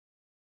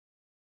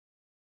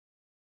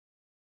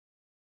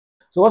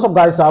So what's up,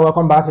 guys?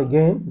 Welcome back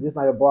again. This is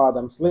now your boy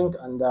Adam Slink,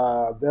 and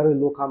very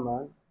local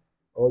man,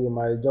 or you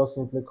might just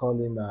simply call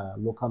him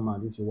local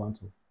man if you want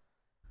to.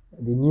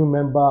 The new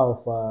member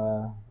of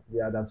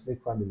the Adam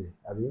Slink family,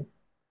 have you?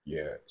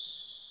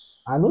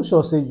 Yes. I'm not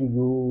sure say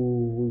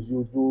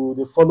you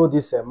they follow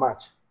this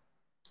match.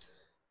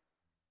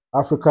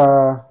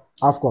 Africa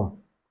AFCON.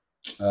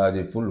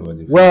 They follow.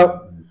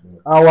 Well,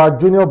 our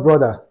junior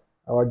brother,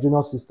 our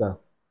junior sister,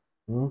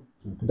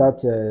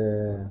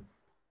 that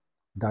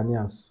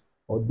Ghanaians.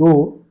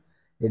 Although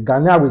a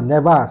Ghanaian will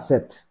never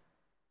accept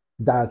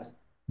that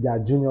they are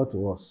junior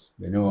to us.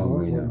 They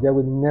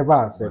will never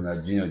accept.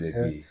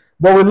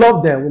 But we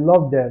love them. We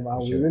love them,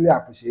 and we really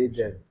appreciate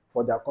them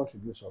for their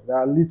contribution. They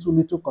are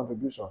little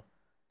contribution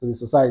to the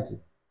society.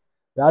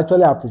 We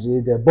actually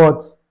appreciate them.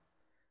 But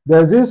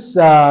there's this,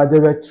 they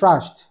were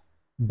trashed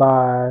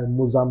by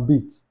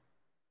Mozambique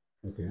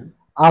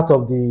out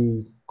of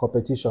the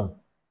competition.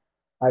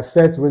 I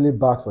felt really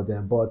bad for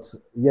them, but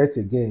yet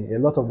again, a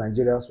lot of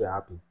Nigerians were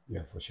happy.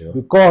 Yeah, for sure.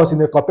 Because in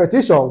the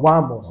competition,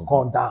 one must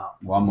come down.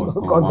 One must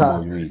come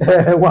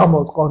down. One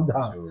must come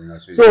down.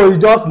 So it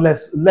just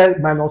less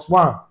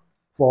 -1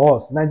 for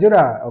us.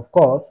 Nigeria, of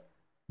course,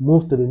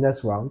 moved to the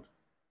next round.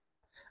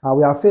 And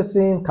we are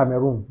facing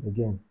Cameroon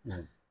again.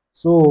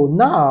 So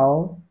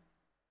now,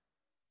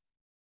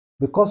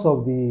 because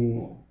of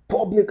the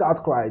public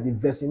outcry, the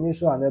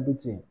vaccination and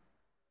everything,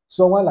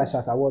 someone like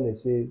SHATTA WALE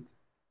said,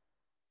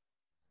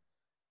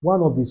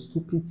 one of the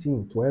stupid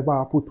things to ever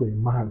happen to a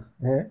man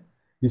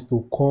is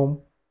to come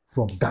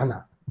from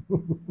Ghana.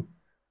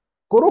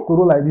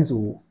 Koro like this.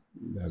 Oh.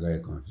 That guy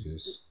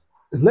confused.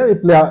 Let me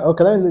play.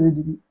 Okay,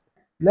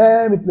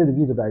 let me play the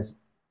video, guys.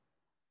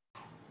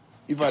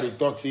 If I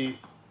talk to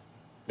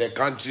the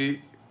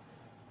country,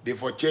 they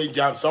for change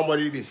up.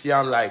 Somebody they see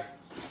I'm like,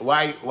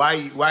 why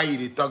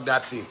they talk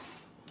that thing?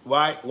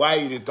 Why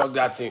they talk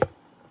that thing?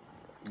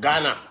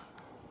 Ghana,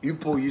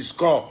 you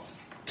score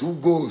 2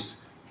 goals.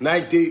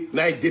 90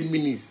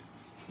 minutes.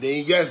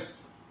 Then you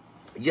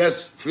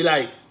just feel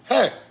like,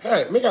 hey,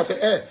 make I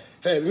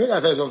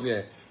tell you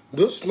something.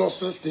 Those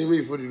nonsense things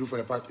we put do for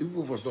the past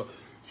people for stuff.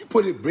 You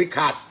put a break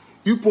heart.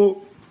 You put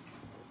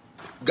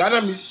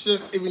Ghana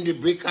musicians even the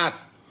break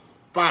heart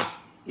pass.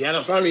 You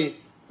understand me?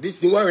 This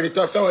thing when they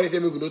talk, someone say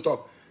me we don't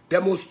talk. The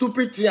most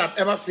stupid thing I've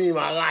ever seen in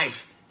my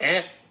life,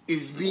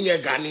 is being a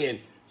Ghanaian.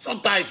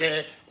 Sometimes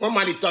one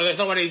man they talk,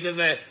 somebody just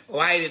say,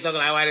 why they talk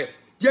like why they.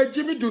 Yeah,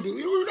 Jimmy Dudu,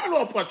 you don't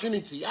know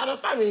opportunity. You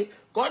understand me?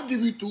 God give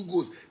you 2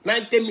 goals,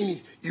 90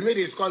 minutes. You made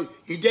a score.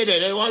 You did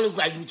it. They want to look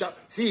like you.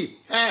 See,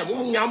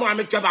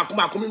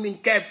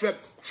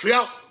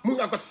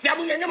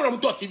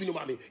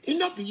 you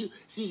not be you.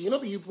 See, you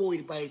not be you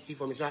with buy a TV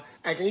for me. So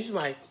I can use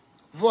my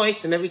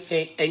voice and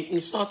everything and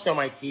insult you on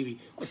my TV.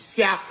 Because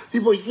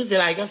people, if you say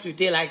like us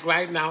today, like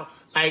right now,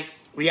 like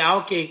we are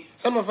okay.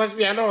 Some of us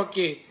we are not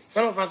okay.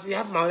 Some of us we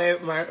have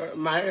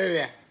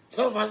malaria.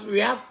 Some of us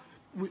we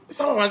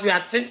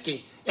are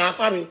thinking, you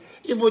understand me?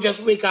 People just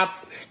wake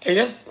up and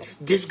just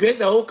disgrace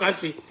the whole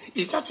country.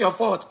 It's not your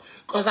fault.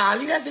 Because our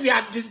leaders, we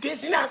are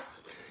disgracing us.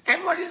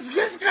 Everybody is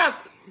disgracing us.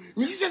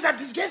 Musicians are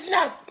disgracing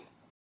us.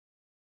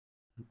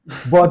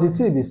 But the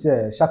thing is,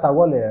 SHATTA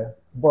WALE,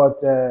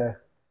 but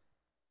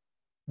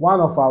one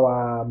of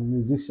our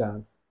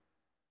musicians,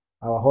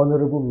 our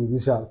honorable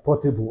musician,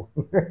 Portable,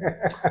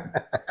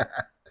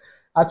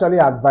 actually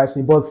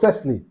advising. But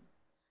firstly,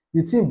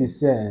 the thing be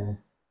saying,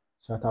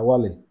 SHATTA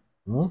WALE.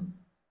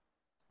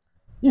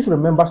 If you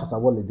remember SHATTA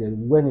WALE,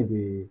 then when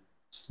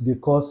they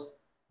cause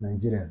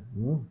Nigeria,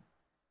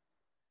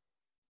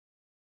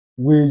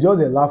 we just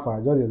a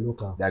laugher, just a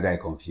looker. That guy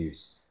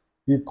confused.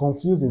 He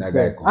confused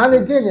himself. And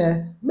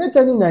again, make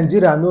any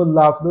Nigeria no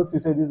laugh, no to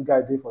say this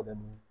guy did for them.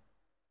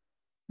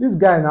 This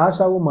guy in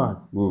Asha woman.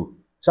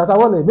 SHATTA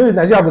WALE, maybe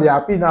Nigeria will be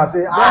happy now.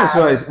 Say,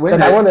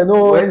 SHATTA WALE,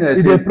 no,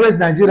 he they praise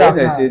Nigeria.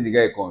 When I say the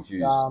guy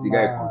confused, the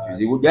guy confused.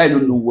 The guy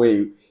don't know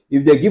where.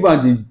 If they give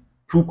him the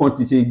true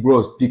country say,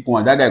 bros, pick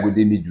one. That guy go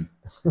damage you.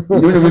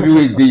 You don't know maybe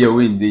where they are,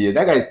 where they are.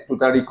 That guy is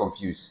totally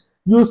confused.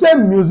 You say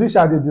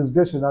musician the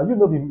disgrace now. You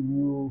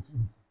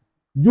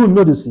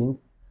know the thing.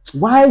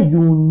 Why you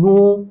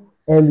know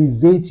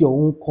elevate your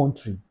own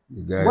country?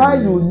 Why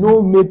you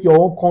know make your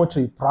own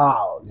country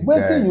proud?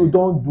 What thing you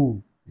don't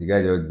do? The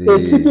guy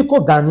just a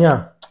typical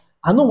Ghanaian.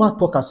 I don't want to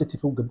talk as a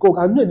typical because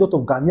I know a lot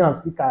of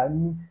Ghanaians because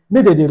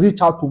maybe they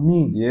reach out to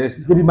me. Yes,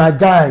 they be my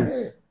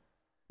guys.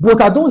 But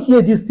I don't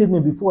hear this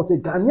statement before. Say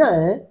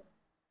Ghana,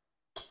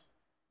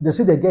 they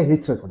say they get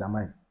hatred for their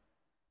mind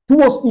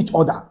towards each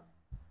other.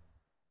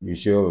 You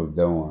sure of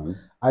that one?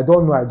 I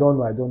don't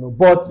know.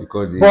 But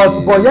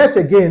yet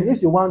again,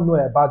 if you want to know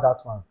about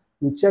that one,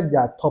 you check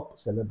their top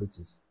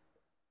celebrities.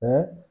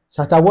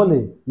 SHATTA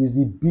WALE is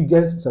the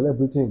biggest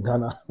celebrity in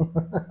Ghana.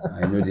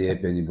 I know they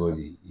help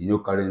anybody. You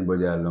don't carry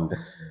anybody along.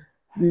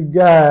 The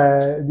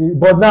guy,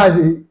 but now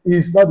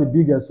he's not the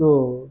biggest,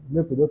 so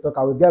maybe we don't talk.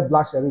 I will get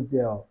Black Sheriff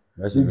there.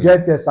 You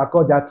get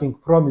Sarkodie King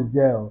Promise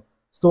there,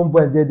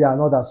 Stoneboy there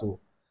and others. So,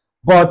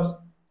 but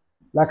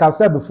like I've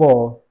said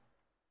before,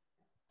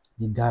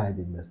 The guy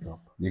they messed up.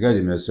 The guy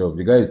they messed up.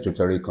 The guy is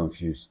totally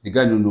confused. The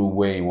guy don't know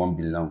where he won't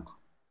belong.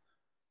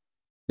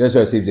 That's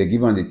why I say if they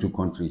give him the two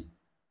countries,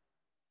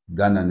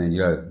 Ghana and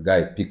Nigeria,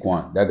 guy pick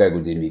one. That guy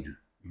go the middle.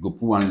 You go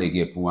put one leg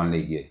here, put one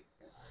leg here,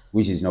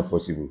 which is not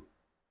possible.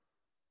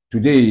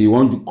 Today he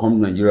want to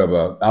come to Nigeria,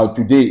 but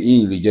today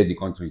he reject the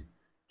country.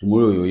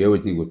 Tomorrow you hear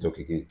everything go talk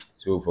again.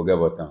 So forget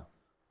about that.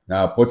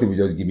 Now Portable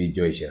just give me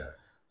joy share.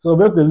 So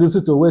make we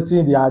listen to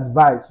waiting the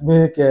advice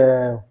make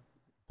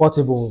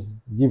Portable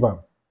give him.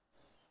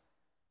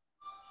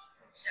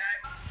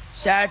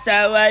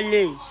 Shatta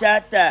Wale,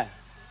 Shatta.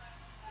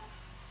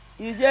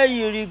 You say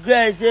you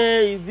regret,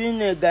 say you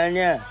been a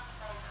Ghanaian.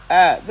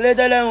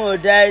 Greater than will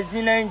die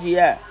in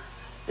Nigeria.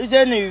 You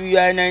say you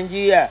are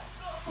Nigeria.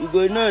 You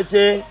go know,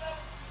 say,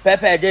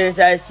 pepper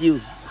inside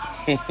you.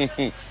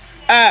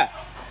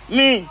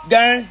 Me,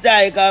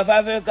 gangster of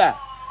Africa.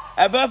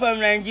 I brought from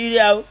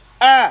Nigeria.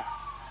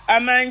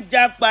 I'm in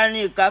Japan,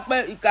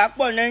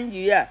 Ikapo,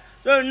 Nigeria.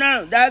 So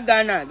now, that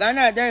Ghana,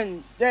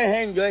 then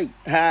they enjoy.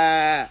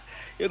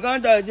 You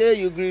can't say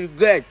you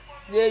regret.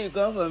 Say you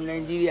come from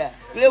Nigeria.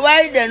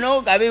 Why they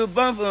know can be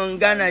born from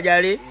Ghana,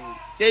 Jari?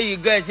 Say you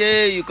regret,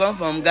 say you come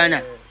from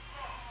Ghana.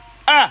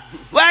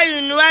 Why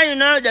you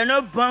know they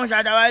no born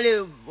Shatta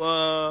Wale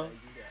for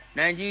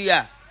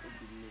Nigeria?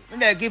 When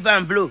they give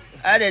them blow,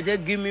 how they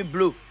give me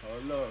blow?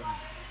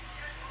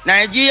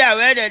 Nigeria,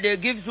 where they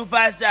give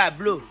superstar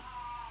blow?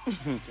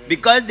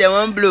 Because they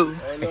won't blow.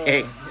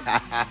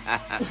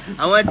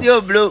 I want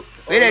you blow.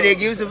 Where they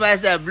give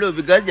superstar blow?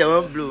 Because they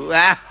won't blow.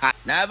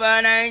 Now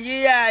for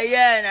Nigeria,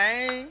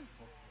 yeah,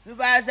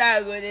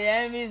 superstar go the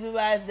envy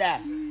superstar.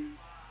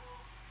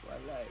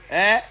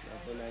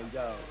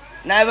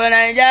 Now for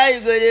Nigeria,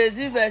 you go to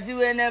see person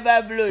who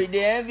never blow.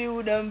 The envy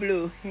who don't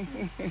blow.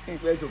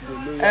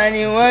 And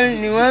you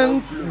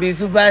want be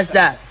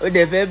superstar. Oh,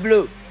 they fair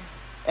blow.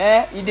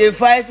 You dey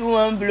fight who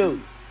won't blow.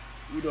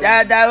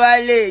 Shatta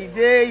Wale,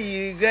 say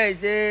you regret,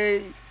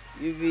 say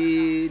you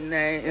be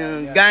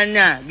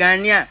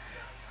Ghanaian.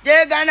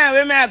 Say Ghana,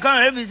 when I come,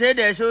 let me say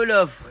they show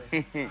love.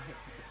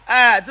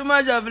 Too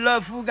much of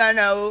love for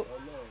Ghana. Oh,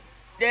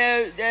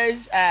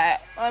 there's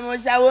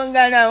almost I won't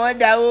Ghana. What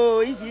that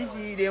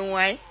easy they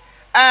wine.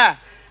 I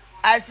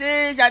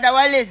say Shatta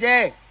Wale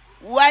say,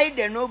 why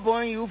they no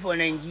born you for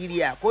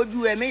Nigeria? Could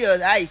you make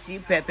your eyes see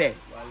pepper?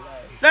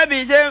 No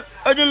be say,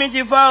 what do you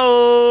mean for?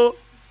 Oh,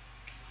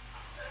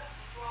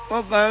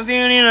 what can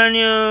feeling on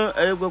you?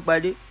 I go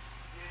party.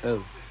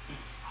 Oh.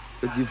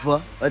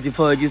 84,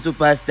 you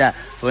superstar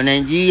for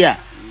Nigeria.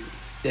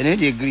 They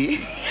don't agree.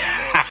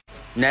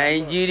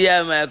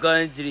 Nigeria, my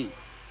country,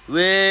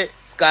 where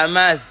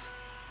scammers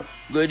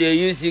go to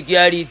use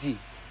security.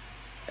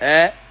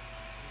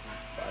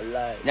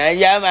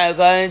 Nigeria, my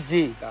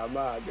country.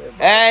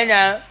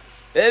 Now,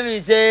 baby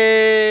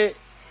say,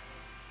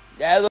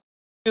 they go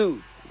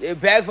you. They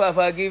beg for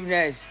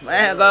forgiveness.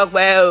 My God,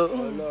 well.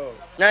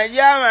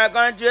 Nigeria, my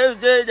country, if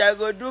say they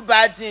go do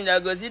bad things, they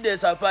go see they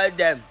support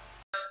them.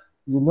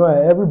 You know,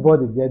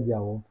 everybody get their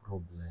own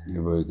problem.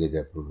 Everybody get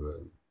their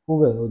problem. Who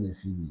will know they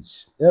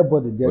finish?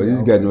 Everybody get. But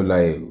this guy no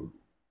lie.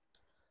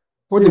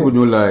 What people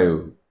no lie?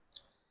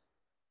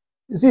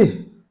 You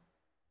see,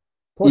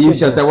 if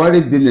Shatta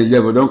Wale did the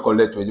level, don't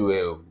collect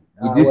anywhere.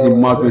 With this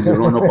mouth with the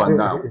run up and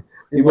down.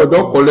 If we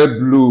don't collect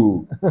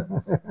blue,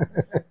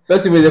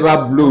 person will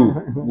never blue.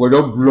 We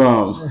don't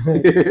blow.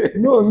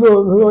 No.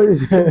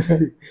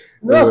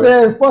 No,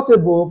 say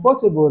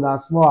Portable na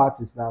small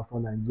artist now for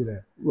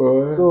Nigeria.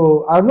 Well,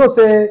 so I not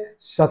say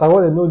Shatta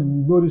Wale no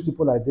rich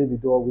people like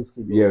David or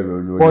Whiskey. Yeah,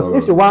 but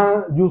if you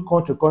want use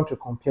country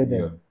compare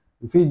them,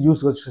 if you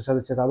use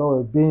Shatta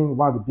Wale being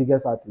one of the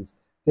biggest artists,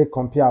 they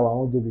compare our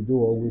own David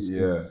or Whiskey.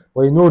 Yeah.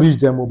 But you know reach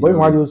them, but you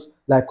want use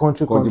like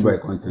country by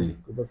country.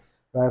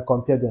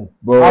 Compare them.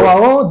 But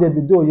our own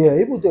Davido,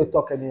 even they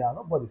talk anyhow,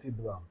 nobody feel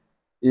blame.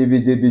 If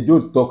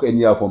Davido talk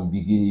anyhow from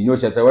beginning, you know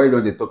Shatta Wale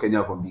don't they talk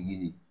anyhow from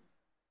beginning.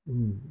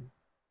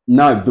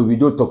 Now if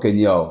Davido talk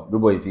anyhow,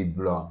 nobody feel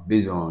blame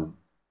based on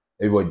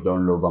everybody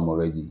don't love him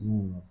already.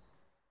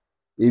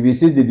 If you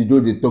say Davido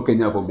they talk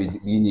anyhow from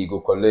beginning, go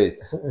collect.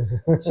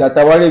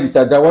 Shatta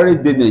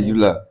Wale did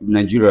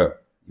Nigeria,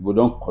 you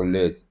don't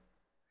collect.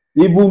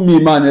 Even me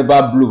man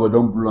never blue, but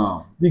don't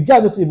blow. The guy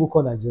don't even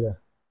call Nigeria.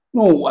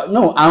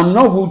 No, I'm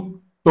not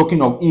even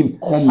talking of him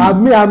coming.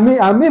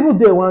 I'm even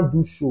there want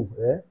do show.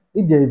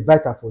 If they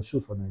invite her for show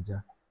for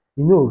Nigeria,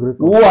 he no agree.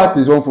 Who asked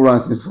his one for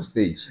answer for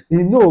stage? He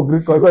no agree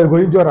because he go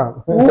injure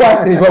him. Who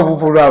asked his one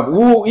for rap?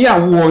 Who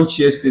won't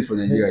share stage for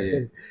Nigeria?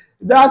 Yeah.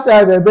 That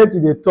time I bet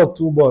they talk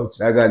too much.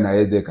 That guy na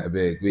headache I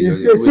beg.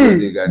 See,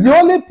 the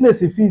only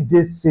place if he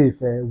dey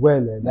safe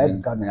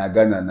like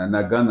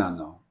Ghana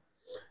now.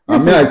 I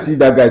mean, I see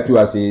that guy too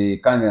as a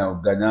kind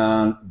of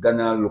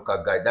Ghana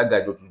local guy. That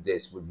guy don't do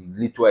this, but the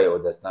little I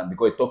understand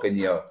because he talk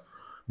anyhow.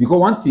 Because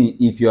one thing,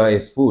 if you are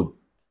exposed,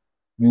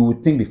 you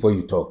will think before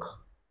you talk.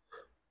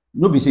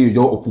 Nobody say you just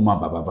open my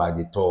baba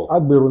they talk.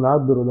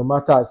 Agbero, no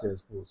matter as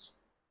exposed.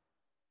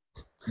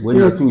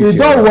 You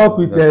don't work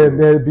with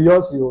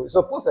Beyonce. You're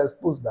supposed to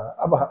expose that.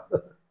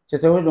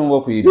 Shatta Wale don't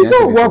work with You Beyonce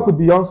don't work before.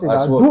 with Beyonce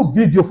As now. what? Do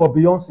video for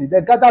Beyonce.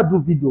 They gather do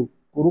video.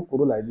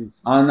 Kuru like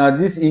this. And na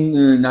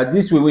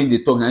this way when they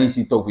talk, now you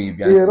see talk with He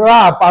Beyonce.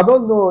 rap. I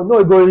don't know. No,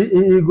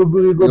 he go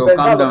bend calm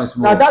down down.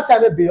 small. Now that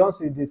time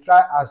Beyonce they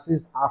try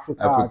assist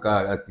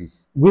Africa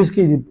artists.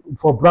 Whiskey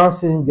for brown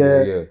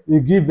singer. Yeah. He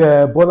give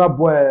Burna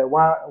Boy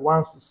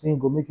one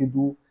single make you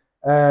do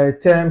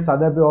Thames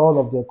and every all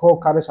of the call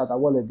carry Shatta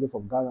Wale again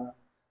from Ghana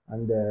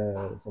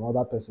and some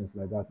other persons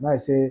like that. Now I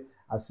say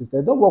assist.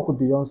 They don't work with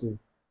Beyonce.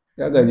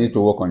 That guy need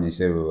to work on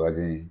himself. As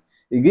in,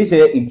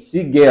 he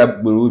still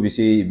get we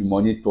say if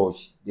money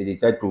touch, they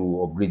try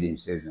to upgrade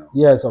himself now.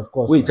 Yes, of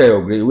course. We try to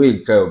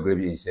upgrade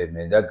himself,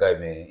 man. That guy,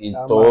 man, in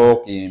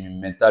talk,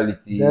 in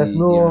mentality, in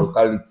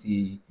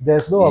locality.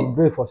 There's no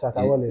upgrade for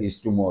Shatta Wale. It's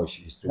too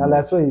much. It's too much.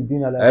 Like so he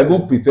been. I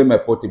even prefer my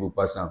portable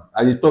person.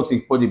 And he talks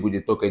in portable,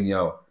 they talk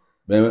anyhow.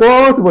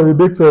 Portable, it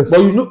makes sense. But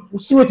you know,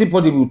 see what the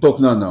portable talk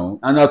now,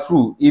 and that's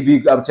true. If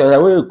you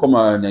Shatta Wale come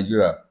to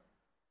Nigeria,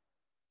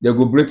 they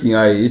go breaking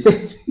eye. He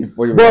say,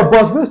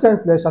 but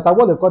recently, Shatta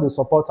Wale called the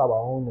support our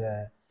own.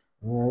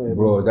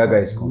 Bro, that guy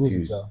is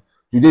confused.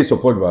 Today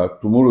support back.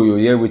 Tomorrow you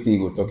hear what he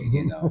go talk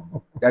again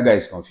now. That guy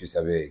is confused.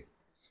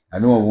 I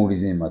know one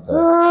reason matter.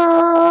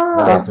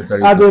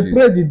 Totally and they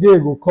pray the day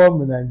go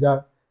come in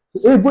Nigeria.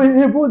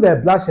 Even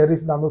the black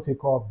sheriff now no fit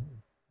come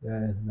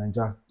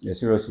Nigeria. Yeah,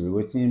 seriously,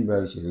 waiting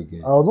black sheriff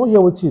again. I don't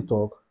hear what he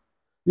talk.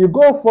 You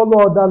go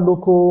follow other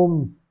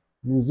local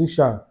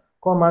musician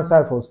come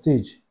outside for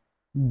stage.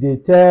 They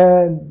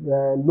tell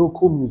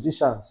local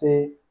musicians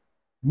say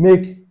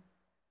make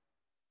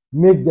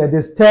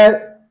they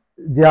tell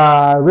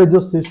their radio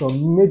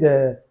station make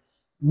the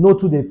no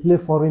to they play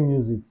foreign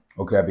music.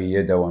 Okay, I be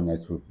hear that one.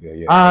 That's true.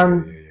 Yeah.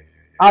 And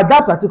at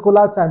that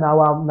particular time,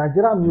 our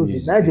Nigerian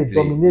music now they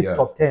dominate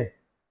top 10.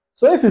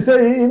 So if you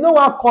say you know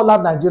what call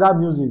out Nigerian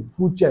music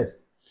full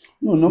chest,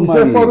 no, normally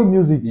you say foreign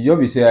music. You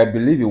just say I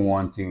believe in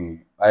one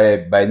thing.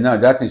 By now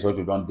that is what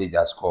you don't date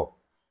that score.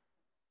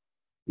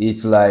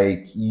 It's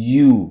like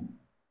you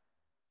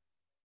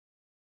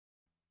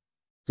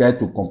try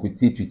to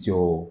compete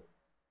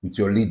with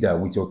your leader,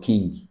 with your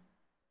king.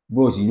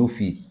 Bros, you know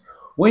fit.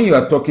 When you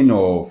are talking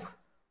of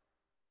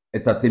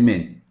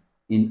entertainment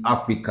in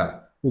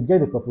Africa, we get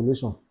the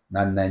population.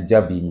 Now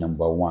Nigeria be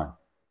 #1.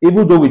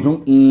 Even though we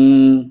don't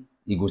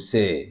it go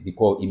say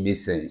because it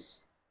makes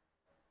sense.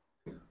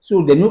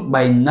 So they know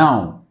by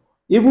now,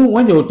 even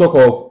when you talk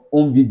of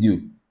own video,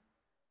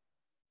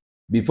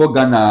 before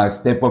Ghana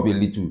step up a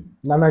little,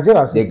 now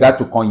Nigeria they got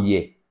to come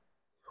here.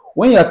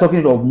 When you are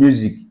talking of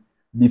music,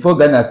 before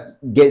Ghana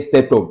get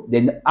stepped up,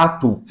 then have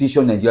to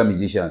feature Nigerian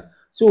musician.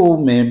 So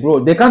man, bro,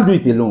 they can't do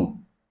it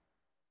alone.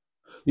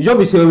 You just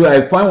be saying,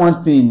 I find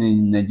one thing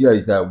in Nigeria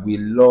is that we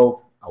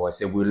love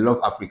ourselves, we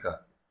love Africa.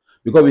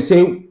 Because we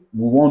say we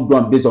won't do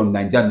it based on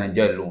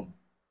Nigeria alone.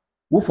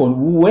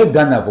 Where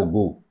Ghana for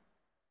go?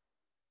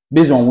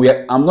 Based on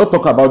where, I'm not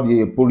talking about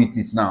the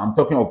politics now, I'm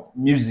talking of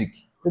music,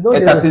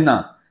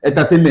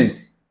 entertainment.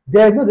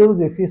 They know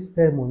they fit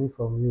spend money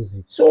for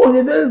music. So on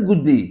a very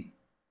good day,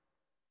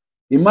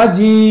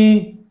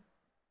 imagine,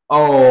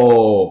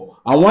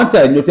 and one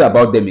thing I noticed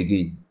about them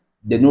again,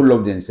 they don't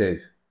love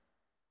themselves.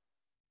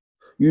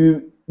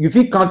 You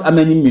fit count how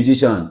many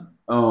musicians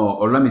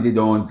Olamide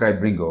don't try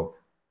bring up.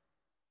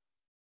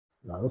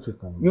 No,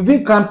 you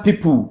fit count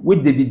people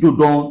with Davido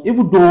don't,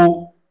 even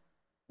though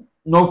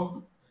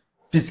not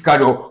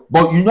physical,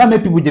 but you know how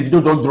many people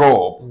Davido don't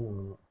draw up.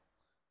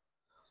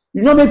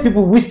 You know how many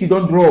people Whiskey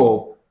don't draw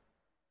up.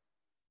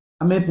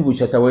 How many people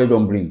Shatta Wale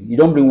don't bring? You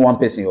don't bring one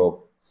person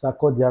up.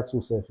 Sarkodie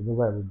too self, you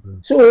never even bring.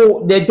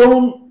 So they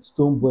don't.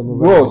 Stonebwoy.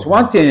 Bros,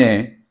 one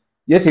thing,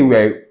 yes,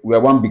 we are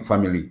one big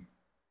family.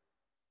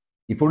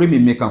 If only me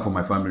make am for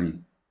my family,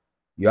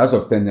 you ask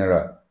of 10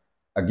 naira,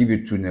 I give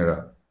you 2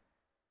 naira.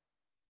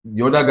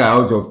 The other guy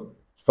out of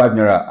 5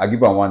 naira, I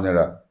give him 1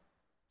 naira.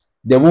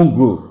 They won't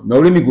grow. Now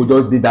let me go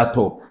just did that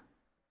top.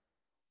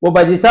 But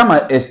by the time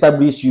I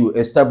establish you,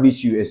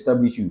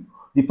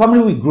 the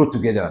family will grow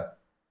together.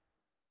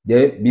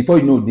 Then before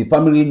you know, the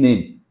family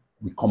name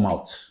will come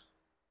out.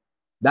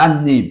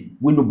 That name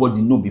we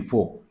nobody know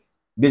before.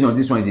 Based on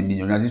this one is a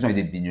millionaire, this one is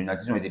a billionaire,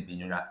 this one is a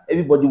billionaire.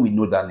 Everybody will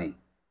know that name.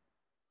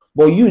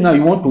 But you now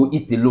you want to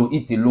eat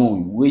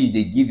alone, where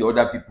they give the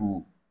other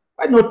people.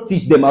 Why not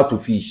teach them how to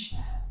fish?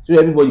 So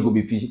everybody go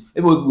be fishing,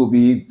 everybody go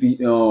be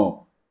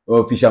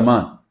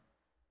fisherman.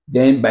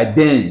 Then by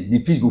then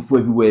the fish go flow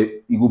everywhere,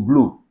 it go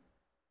blow.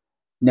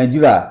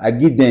 Nigeria, I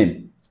give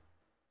them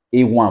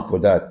A1 for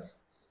that.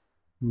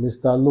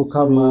 Mr.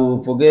 Local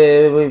Man.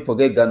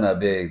 Forget Ghana,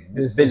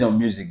 based on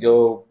music,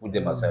 just put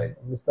them aside.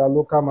 Mr.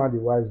 Local Man, the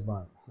wise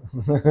man.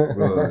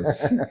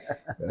 Bros.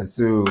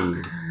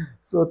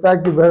 So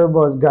thank you very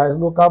much, guys.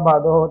 Local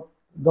Man,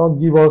 don't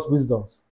give us wisdoms.